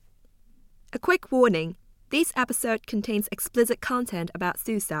A quick warning, this episode contains explicit content about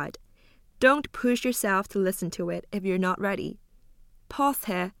suicide. Don't push yourself to listen to it if you're not ready. Pause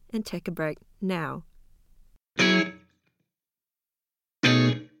here and take a break now.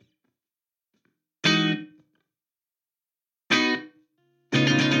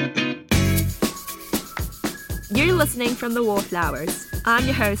 You're listening from The Wallflowers. I'm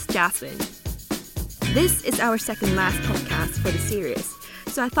your host, Jasmine. This is our second last podcast for the series,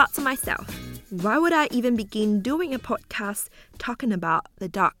 so I thought to myself, why would I even begin doing a podcast talking about the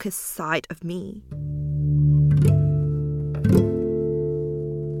darkest side of me?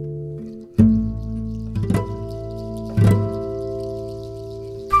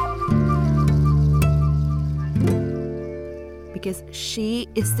 Because she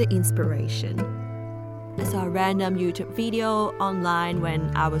is the inspiration. I saw a random YouTube video online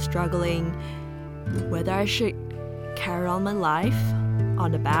when I was struggling whether I should carry on my life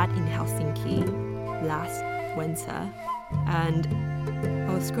on the bed in Helsinki last winter. And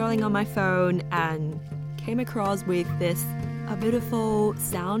I was scrolling on my phone and came across with a beautiful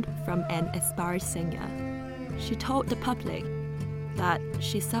sound from an aspiring singer. She told the public that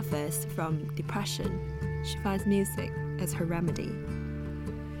she suffers from depression. She finds music as her remedy.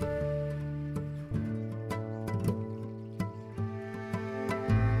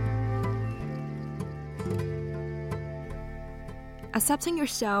 Accepting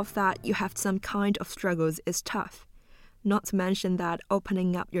yourself that you have some kind of struggles is tough, not to mention that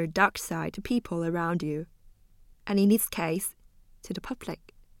opening up your dark side to people around you, and in this case, to the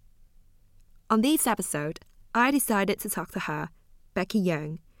public. On this episode, I decided to talk to her, Becky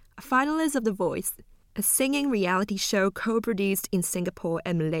Yeung, a finalist of The Voice, a singing reality show co-produced in Singapore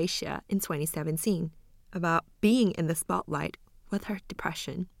and Malaysia in 2017, about being in the spotlight with her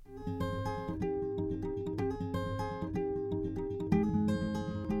depression.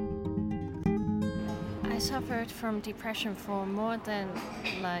 I suffered from depression for more than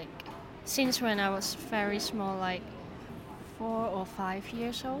since when I was very small, 4 or 5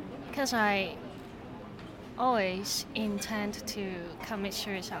 years old, because I always intend to commit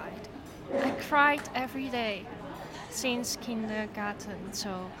suicide. I cried every day since kindergarten,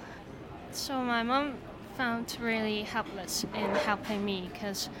 so my mom found really helpless in helping me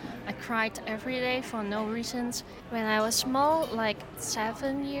because I cried every day for no reasons. When I was small,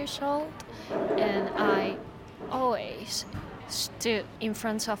 7 years old, and I always stood in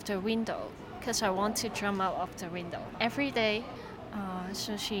front of the window because I want to jump out of the window every day.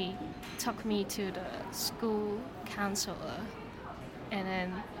 So she took me to the school counselor, and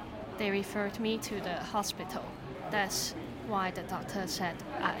then they referred me to the hospital. That's why the doctor said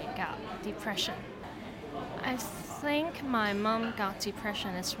I got depression. I think my mom got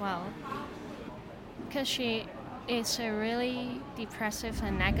depression as well because she is a really depressive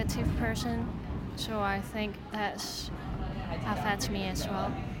and negative person, so I think that affects me as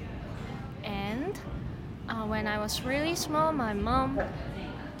well. And when I was really small, my mom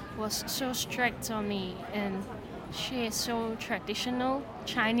was so strict on me, and she is so traditional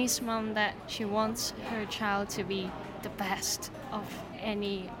Chinese mom that she wants her child to be the best of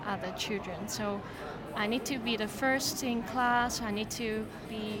any other children. So I need to be the first in class. I need to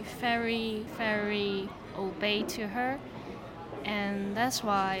be very, very obey to her, and that's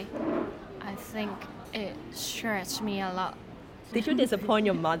why I think it stressed me a lot. Did you disappoint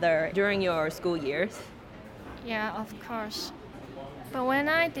your mother during your school years? Yeah, of course. But when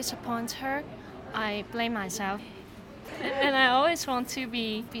I disappoint her, I blame myself. And I always want to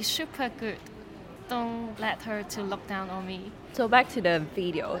be super good. Don't let her to look down on me. So back to the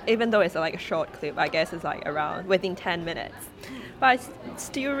video, even though it's a short clip, I guess it's around within 10 minutes. But I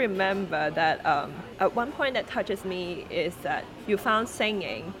still remember that at one point that touches me is that you found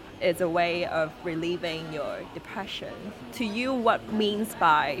singing is a way of relieving your depression. To you, what means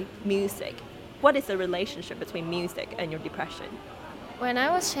by music? What is the relationship between music and your depression? When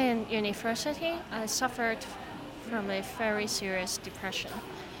I was in university, I suffered from a very serious depression.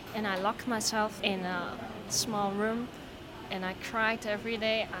 And I locked myself in a small room, and I cried every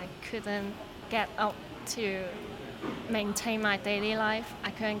day. I couldn't get out to maintain my daily life. I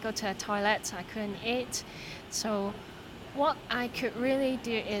couldn't go to the toilet. I couldn't eat. So what I could really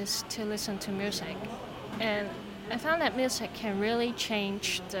do is to listen to music. And I found that music can really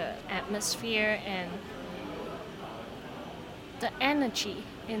change the atmosphere and the energy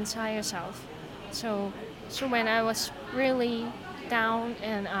inside yourself. So when I was really down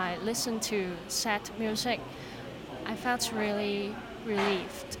and I listened to sad music, I felt really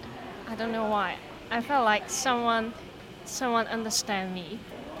relieved. I don't know why. I felt like someone understand me.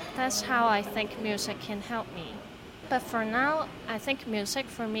 That's how I think music can help me. But for now, I think music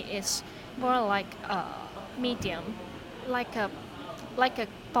for me is more like a medium, like a like a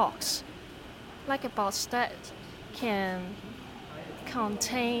box, like a box that can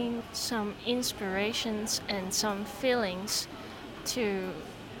contain some inspirations and some feelings to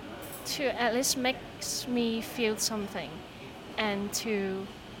at least makes me feel something and to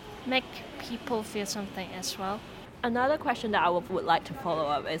make people feel something as well. Another question that I would like to follow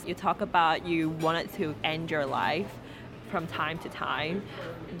up is you talk about you wanted to end your life from time to time.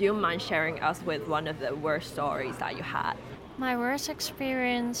 Do you mind sharing us with one of the worst stories that you had? My worst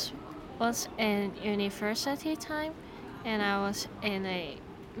experience was in university time, and I was in a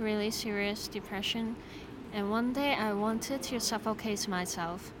really serious depression. And one day I wanted to suffocate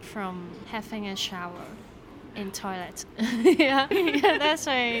myself from having a shower in toilet. Yeah, that's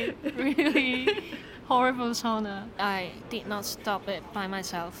a really horrible sauna. I did not stop it by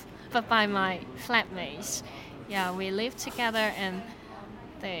myself, but by my flatmates. Yeah, we lived together and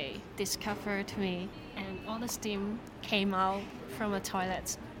they discovered me and all the steam came out from the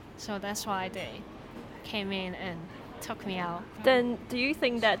toilet. So that's why they came in and took me out. Then do you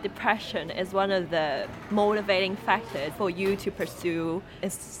think that depression is one of the motivating factors for you to pursue a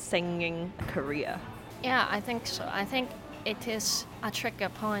singing career? Yeah, I think so. I think it is a trigger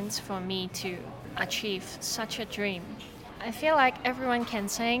point for me to achieve such a dream. I feel like everyone can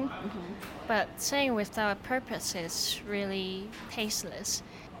sing, but singing without a purpose is really tasteless.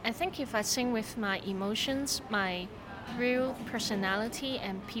 I think if I sing with my emotions, my real personality,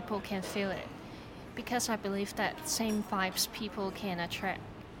 and people can feel it. Because I believe that same vibes people can attract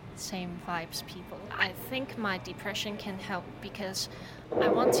same vibes people. I think my depression can help because I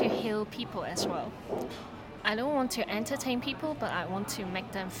want to heal people as well. I don't want to entertain people, but I want to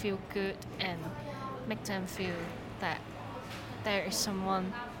make them feel good and make them feel that there is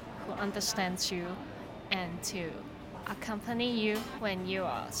someone who understands you and to accompany you when you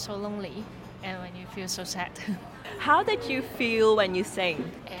are so lonely and when you feel so sad. How did you feel when you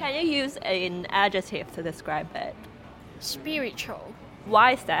sing? Can you use an adjective to describe it? Spiritual.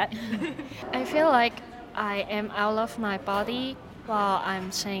 Why is that? I feel like I am out of my body while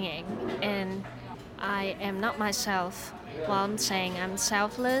I'm singing, and I am not myself while I'm saying. I'm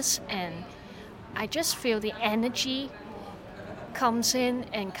selfless, and I just feel the energy comes in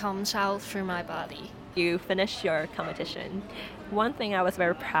and comes out through my body. You finished your competition. One thing I was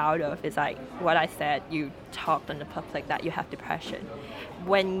very proud of is like what I said, you talked in the public that you have depression.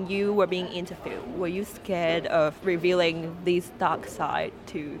 When you were being interviewed, were you scared of revealing this dark side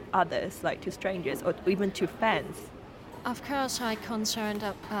to others, like to strangers or even to fans? Of course, I concerned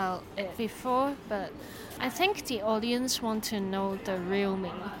about it before, but I think the audience want to know the real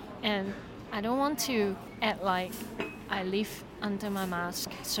me, and I don't want to act like I live under my mask.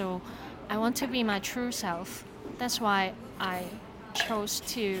 So I want to be my true self. That's why I chose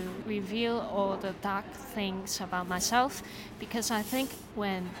to reveal all the dark things about myself, because I think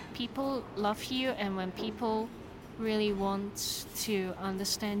when people love you and when people really want to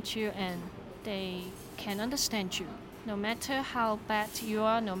understand you and they can understand you, no matter how bad you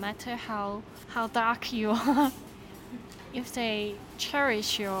are, no matter how dark you are, if they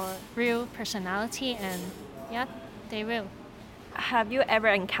cherish your real personality, and yeah, they will. Have you ever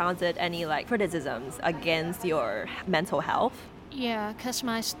encountered any like criticisms against your mental health? Yeah, because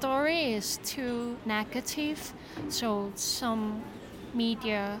my story is too negative, so some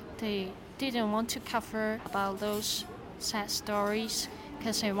media, they didn't want to cover about those sad stories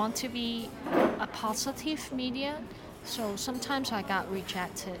because they want to be a positive media. So sometimes I got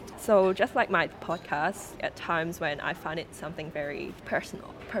rejected. So just like my podcast, at times when I find it something very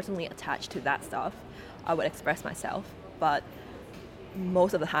personally attached to that stuff, I would express myself. But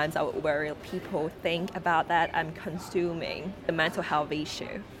most of the times I would worry people think about that I'm consuming the mental health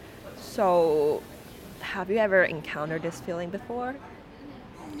issue. So have you ever encountered this feeling before?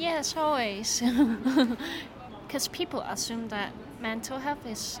 Yes, always. Because people assume that mental health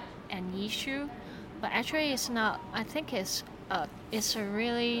is an issue, but actually it's not. I think it's a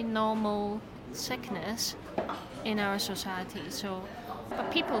really normal sickness in our society. So, but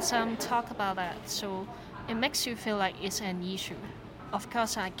people seldom talk about that, so it makes you feel like it's an issue. Of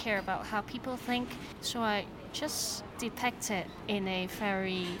course, I care about how people think, so I just depict it in a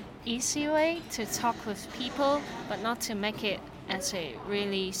very easy way to talk with people, but not to make it as a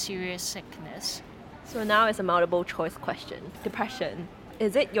really serious sickness. So now it's a multiple choice question. Depression,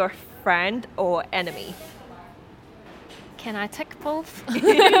 is it your friend or enemy? Can I take both?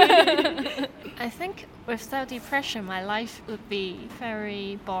 I think without depression, my life would be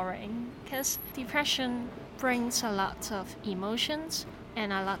very boring, because depression brings a lot of emotions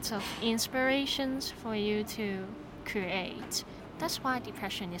and a lot of inspirations for you to create. That's why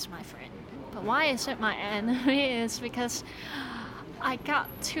depression is my friend. But why is it my enemy is because I got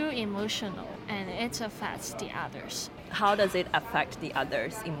too emotional and it affects the others. How does it affect the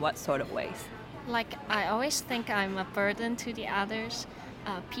others? In what sort of ways? Like, I always think I'm a burden to the others.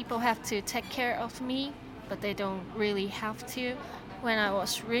 People have to take care of me, but they don't really have to. When I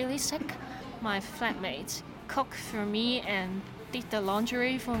was really sick, my flatmates cooked for me and did the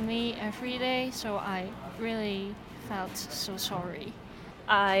laundry for me every day, so I really felt so sorry.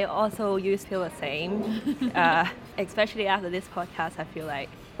 I also used to feel the same, especially after this podcast. I feel like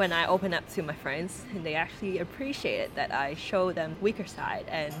when I open up to my friends, they actually appreciated that I showed them weaker side,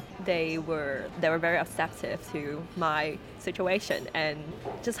 and they were very receptive to my situation, and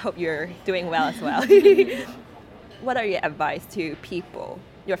just hope you're doing well as well. What are your advice to people,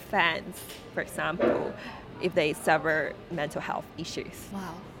 your fans, for example, if they suffer mental health issues?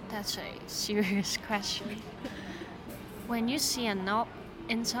 Wow, that's a serious question. When you see a knob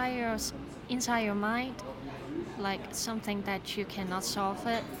inside your mind, like something that you cannot solve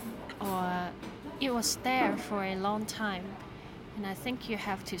it, or it was there for a long time, and I think you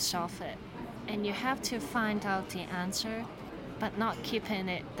have to solve it, and you have to find out the answer, but not keeping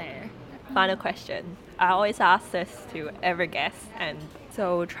it there. Final question. I always ask this to every guest, and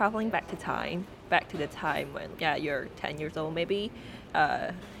so traveling back to the time when you're 10 years old maybe,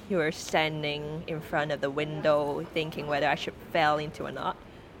 you were standing in front of the window thinking whether I should fall into or not.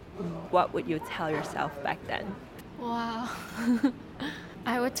 What would you tell yourself back then? Wow.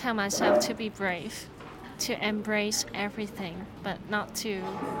 I would tell myself to be brave, to embrace everything, but not to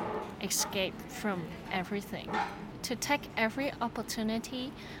escape from everything. To take every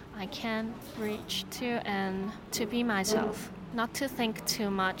opportunity I can reach to, and to be myself. Not to think too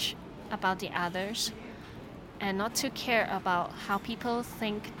much about the others, and not to care about how people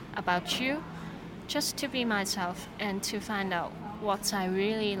think about you. Just to be myself and to find out what I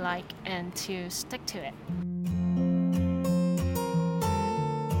really like and to stick to it.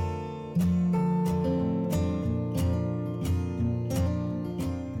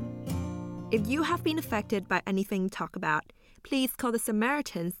 If you have been affected by anything talked about, please call the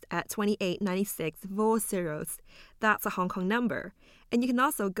Samaritans at 2896 40. That's a Hong Kong number. And you can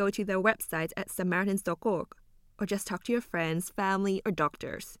also go to their website at samaritans.org, or just talk to your friends, family, or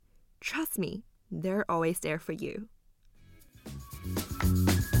doctors. Trust me, they're always there for you.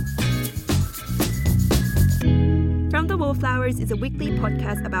 From the Wallflowers is a weekly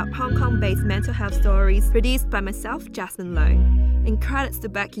podcast about Hong Kong-based mental health stories produced by myself, Jasmine Leung. And credits to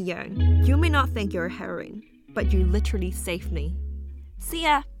Becky Yeung. You may not think you're a heroine, but you literally saved me. See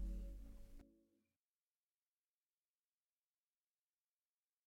ya!